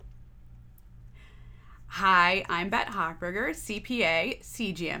Hi, I'm Bet Hochberger, CPA,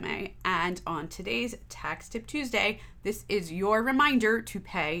 CGMA, and on today's Tax Tip Tuesday, this is your reminder to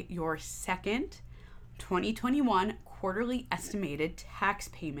pay your second 2021 quarterly estimated tax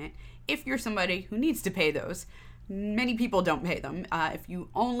payment if you're somebody who needs to pay those. Many people don't pay them. If you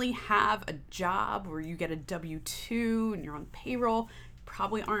only have a job where you get a W-2 and you're on payroll, you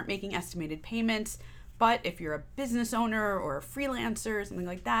probably aren't making estimated payments. But if you're a business owner or a freelancer, something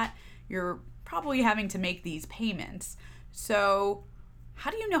like that, you're probably having to make these payments. So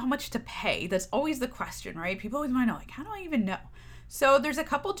how do you know how much to pay? That's always the question, right? People always want to know, like, how do I even know? So there's a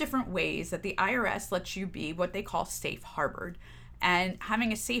couple different ways that the IRS lets you be what they call safe harbored. And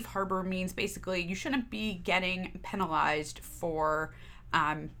having a safe harbor means basically you shouldn't be getting penalized for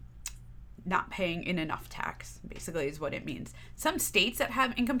not paying in enough tax, basically is what it means. Some states that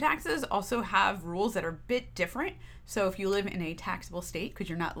have income taxes also have rules that are a bit different. So if you live in a taxable state, because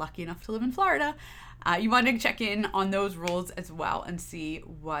you're not lucky enough to live in Florida, you want to check in on those rules as well and see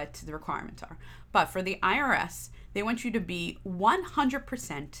what the requirements are. But for the IRS, they want you to be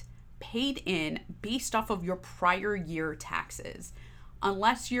 100% paid in based off of your prior year taxes,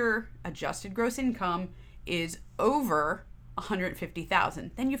 unless your adjusted gross income is over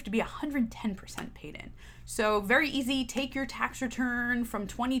 $150,000, then you have to be 110% paid in. So very easy. Take your tax return from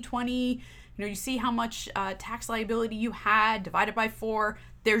 2020. You see how much tax liability you had, divide it by 4.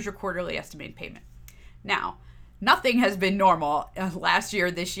 There's your quarterly estimated payment. Now, nothing has been normal last year,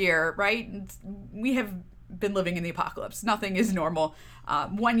 this year, right? We have been living in the apocalypse. Nothing is normal.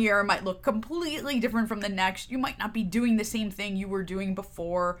 One year might look completely different from the next. You might not be doing the same thing you were doing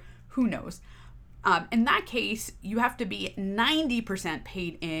before. Who knows? In that case, you have to be 90%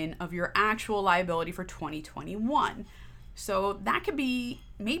 paid in of your actual liability for 2021. So that could be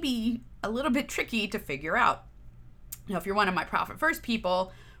maybe a little bit tricky to figure out. Now, if you're one of my Profit First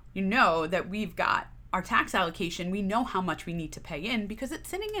people, you know that we've got our tax allocation. We know how much we need to pay in because it's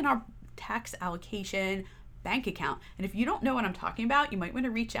sitting in our tax allocation bank account. And if you don't know what I'm talking about, you might want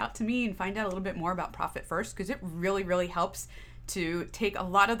to reach out to me and find out a little bit more about Profit First, because it really, really helps to take a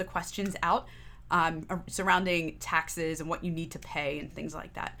lot of the questions out surrounding taxes and what you need to pay and things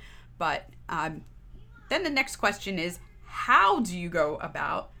like that. But then the next question is, how do you go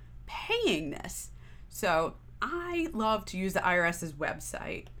about paying this? So I love to use the IRS's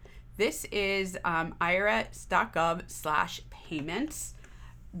website. This is irs.gov/payments.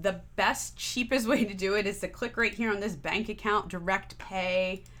 The best, cheapest way to do it is to click right here on this bank account, direct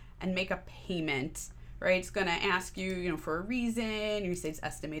pay, and make a payment. Right, it's going to ask you, for a reason. You say it's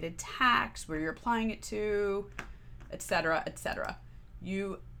estimated tax, where you're applying it to, etc., etc.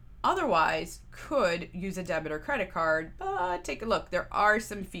 You otherwise could use a debit or credit card, but take a look. There are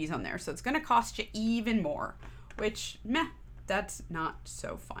some fees on there, so it's going to cost you even more, which, that's not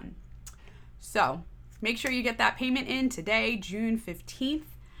so fun. So make sure you get that payment in today, June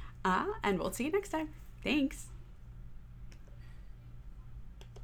 15th, and we'll see you next time. Thanks.